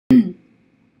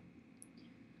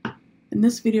In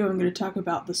this video, I'm going to talk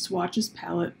about the Swatches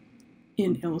palette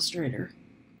in Illustrator.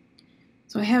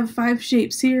 So I have 5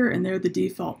 shapes here, and they're the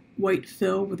default white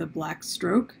fill with a black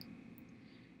stroke.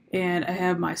 And I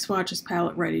have my Swatches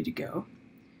palette ready to go.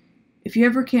 If you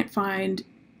ever can't find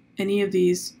any of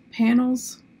these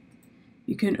panels,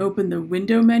 you can open the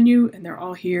window menu, and they're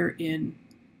all here in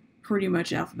pretty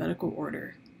much alphabetical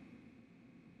order.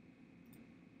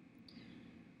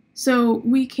 So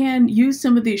we can use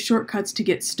some of these shortcuts to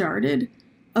get started,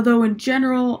 although in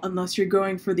general, unless you're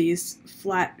going for these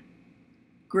flat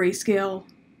grayscale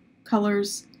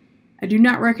colors, I do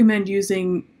not recommend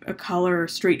using a color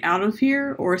straight out of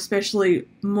here, or especially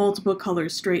multiple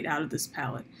colors straight out of this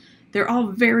palette. They're all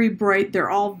very bright, they're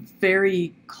all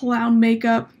very clown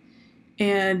makeup,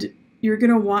 and you're going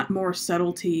to want more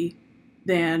subtlety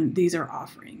than these are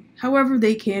offering. However,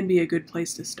 they can be a good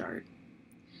place to start.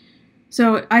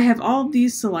 So I have all of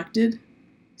these selected.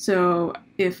 So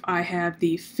if I have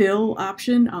the fill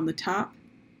option on the top,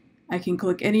 I can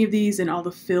click any of these and all the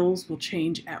fills will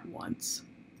change at once.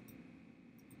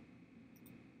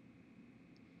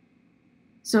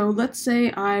 So let's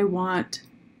say I want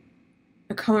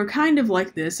a color kind of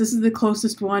like this. This is the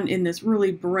closest one in this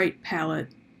really bright palette.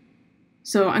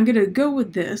 So I'm going to go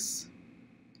with this,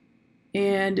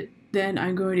 and then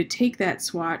I'm going to take that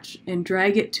swatch and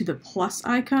drag it to the plus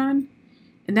icon,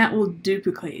 and that will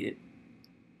duplicate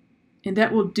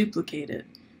it.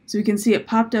 So you can see it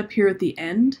popped up here at the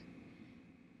end.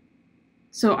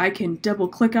 So I can double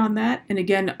click on that, and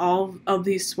again, all of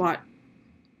these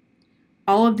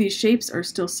shapes are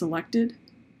still selected.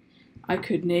 I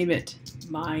could name it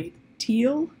my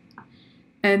teal,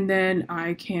 and then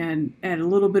I can add a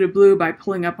little bit of blue by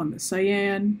pulling up on the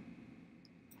cyan.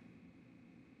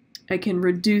 I can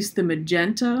reduce the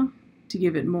magenta to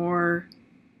give it more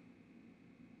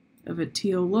of a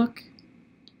teal look,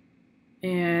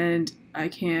 and I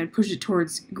can push it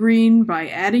towards green by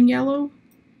adding yellow,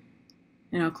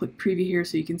 and I'll click preview here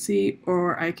so you can see,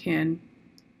 or I can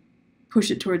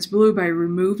push it towards blue by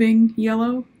removing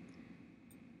yellow.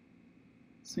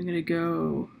 So I'm going to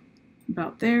go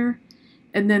about there,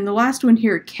 and then the last one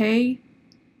here, K,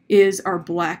 is our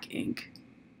black ink.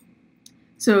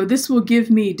 So this will give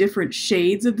me different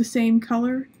shades of the same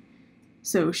color.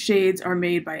 So shades are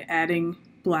made by adding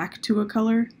black to a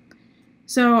color.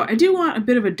 So I do want a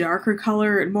bit of a darker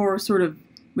color and more sort of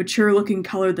mature looking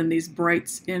color than these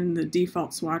brights in the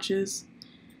default swatches.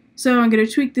 So I'm going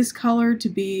to tweak this color to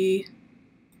be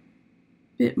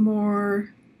a bit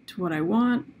more to what I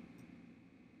want.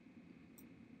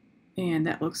 And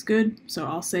that looks good, so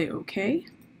I'll say OK.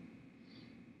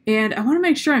 And I want to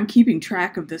make sure I'm keeping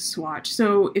track of this swatch.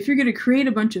 So if you're going to create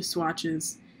a bunch of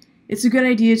swatches, it's a good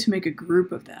idea to make a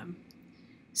group of them.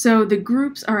 So the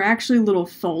groups are actually little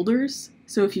folders.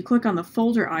 So if you click on the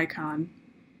folder icon,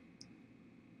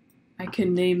 I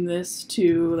can name this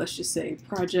to, let's just say,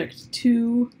 Project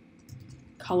 2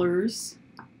 Colors.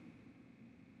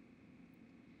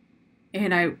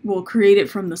 And I will create it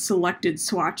from the selected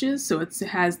swatches. So it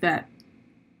has that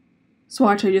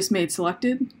swatch I just made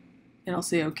selected. And I'll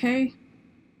say OK.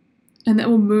 And that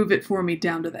will move it for me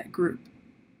down to that group.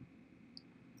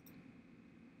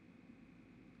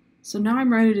 So now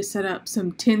I'm ready to set up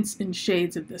some tints and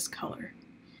shades of this color.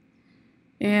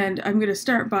 And I'm going to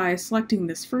start by selecting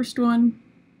this first one.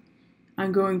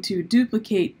 I'm going to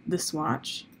duplicate the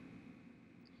swatch,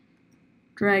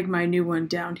 drag my new one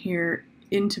down here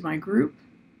into my group,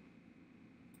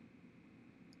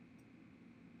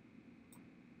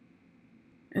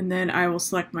 and then I will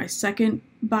select my second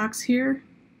box here,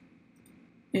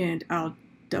 and I'll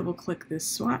double click this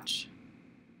swatch,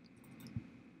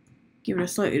 give it a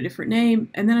slightly different name,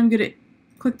 and then I'm going to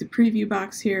click the preview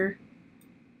box here,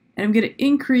 and I'm going to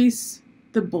increase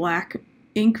the black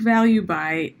ink value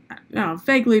by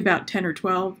vaguely about 10 or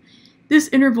 12. This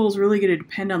interval is really going to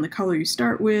depend on the color you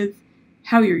start with,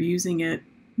 how you're using it,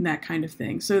 and that kind of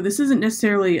thing. So this isn't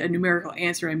necessarily a numerical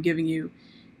answer I'm giving you,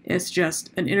 it's just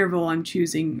an interval I'm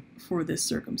choosing for this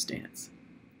circumstance.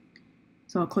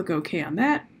 So I'll click OK on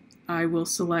that. I will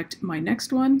select my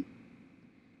next one,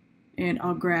 and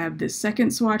I'll grab this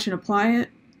second swatch and apply it,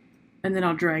 and then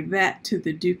I'll drag that to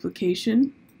the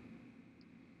duplication,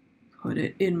 put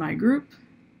it in my group,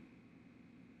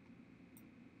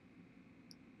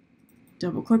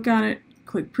 double click on it,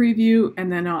 click preview,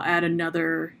 and then I'll add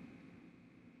another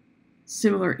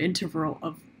similar interval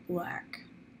of black.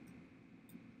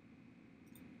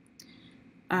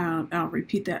 I'll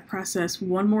repeat that process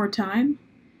one more time.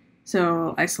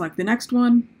 So I select the next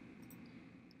one,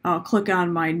 I'll click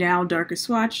on my now darkest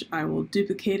swatch, I will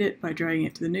duplicate it by dragging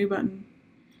it to the new button,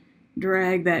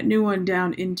 drag that new one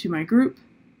down into my group,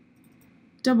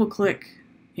 double click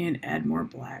and add more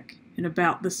black in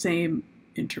about the same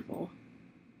interval.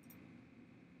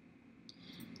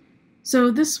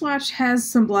 So this swatch has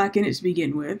some black in it to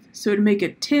begin with. So to make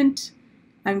a tint,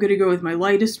 I'm going to go with my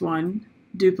lightest one,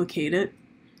 duplicate it,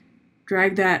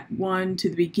 drag that one to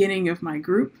the beginning of my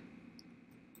group,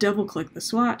 double click the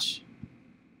swatch,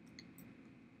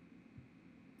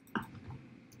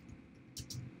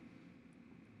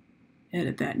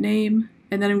 edit that name,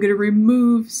 and then I'm going to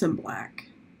remove some black.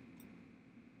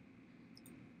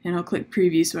 And I'll click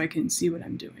preview so I can see what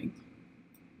I'm doing.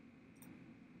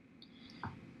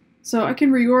 So I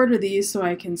can reorder these so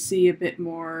I can see a bit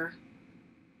more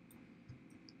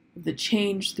of the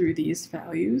change through these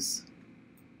values.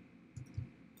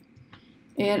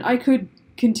 And I could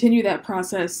continue that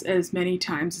process as many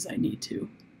times as I need to.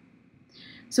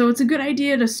 So it's a good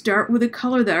idea to start with a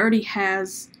color that already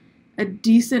has a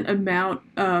decent amount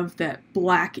of that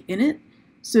black in it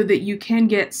so that you can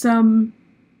get some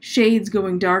shades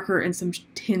going darker and some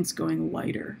tints going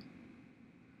lighter.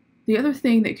 The other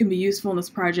thing that can be useful in this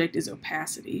project is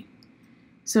opacity.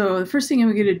 So the first thing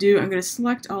I'm going to do, I'm going to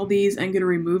select all these, I'm going to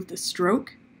remove the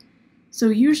stroke. So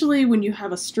usually when you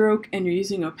have a stroke and you're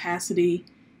using opacity,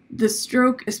 the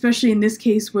stroke, especially in this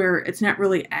case where it's not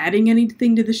really adding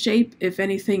anything to the shape, if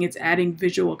anything it's adding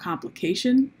visual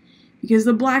complication, because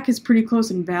the black is pretty close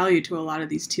in value to a lot of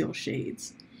these teal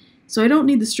shades. So I don't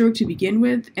need the stroke to begin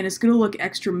with, and it's going to look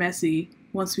extra messy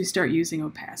once we start using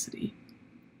opacity.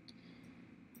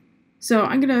 So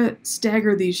I'm going to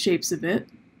stagger these shapes a bit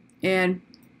and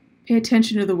pay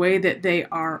attention to the way that they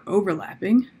are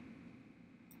overlapping.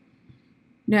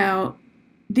 Now,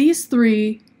 these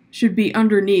three should be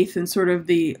underneath in sort of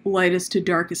the lightest to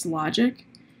darkest logic.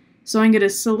 So I'm going to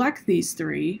select these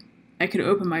three. I could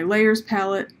open my layers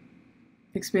palette,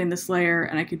 expand this layer,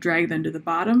 and I could drag them to the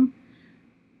bottom.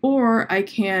 Or I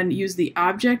can use the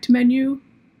object menu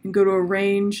and go to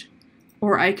arrange,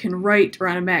 or I can right or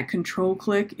automatic control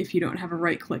click if you don't have a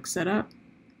right click set up.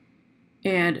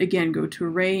 And again, go to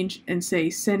arrange and say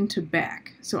send to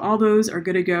back. So all those are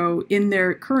going to go in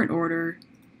their current order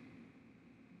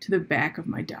to the back of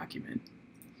my document.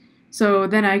 So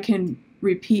then I can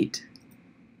repeat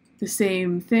the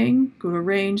same thing, go to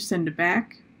arrange, send to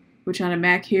back, which on a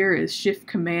Mac here is Shift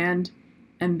Command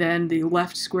and then the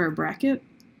left square bracket.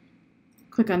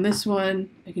 Click on this one,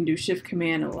 I can do Shift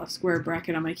Command and the left square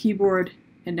bracket on my keyboard,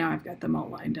 and now I've got them all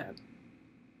lined up.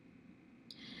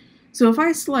 So if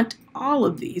I select all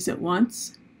of these at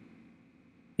once,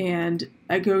 and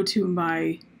I go to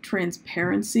my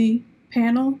transparency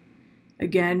panel,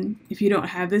 again, if you don't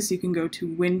have this, you can go to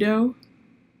Window,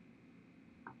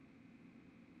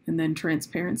 and then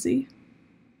Transparency.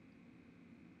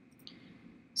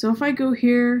 So if I go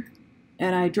here,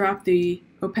 and I drop the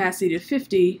opacity to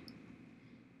 50,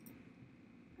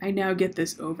 I now get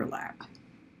this overlap.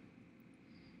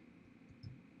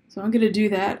 So I'm going to do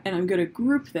that, and I'm going to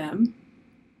group them,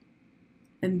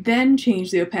 and then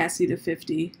change the opacity to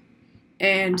 50,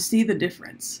 and see the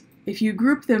difference. If you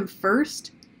group them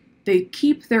first, they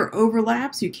keep their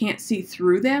overlaps, you can't see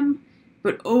through them,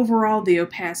 but overall the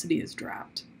opacity is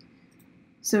dropped.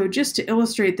 So just to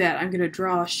illustrate that, I'm going to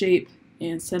draw a shape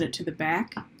and send it to the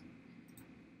back,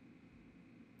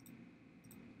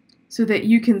 so that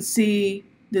you can see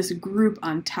this group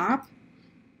on top.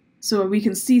 So we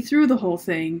can see through the whole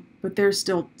thing, but they're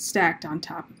still stacked on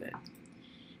top of it.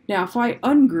 Now if I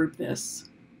ungroup this,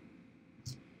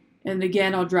 and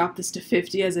again I'll drop this to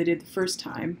 50 as I did the first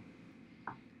time,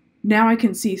 now I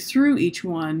can see through each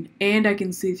one, and I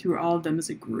can see through all of them as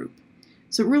a group.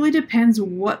 So it really depends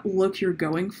what look you're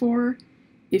going for.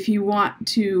 If you want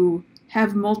to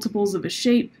have multiples of a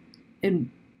shape and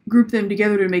group them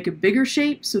together to make a bigger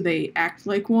shape so they act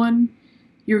like one,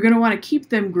 you're going to want to keep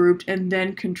them grouped and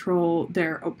then control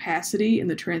their opacity in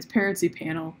the transparency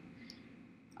panel.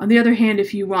 On the other hand,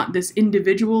 if you want this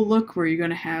individual look where you're going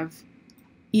to have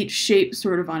each shape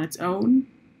sort of on its own,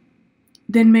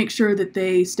 then make sure that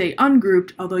they stay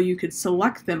ungrouped, although you could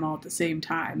select them all at the same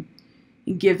time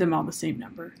and give them all the same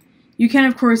number. You can,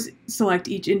 of course, select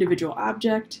each individual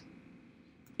object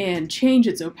and change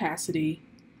its opacity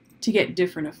to get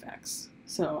different effects.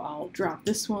 So I'll drop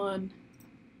this one,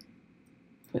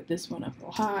 put this one up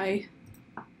real high,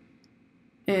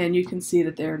 and you can see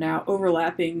that they're now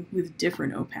overlapping with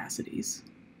different opacities.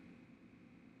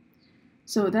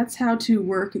 So that's how to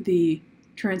work the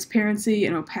transparency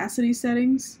and opacity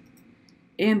settings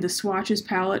and the swatches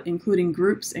palette, including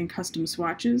groups and custom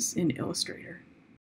swatches in Illustrator.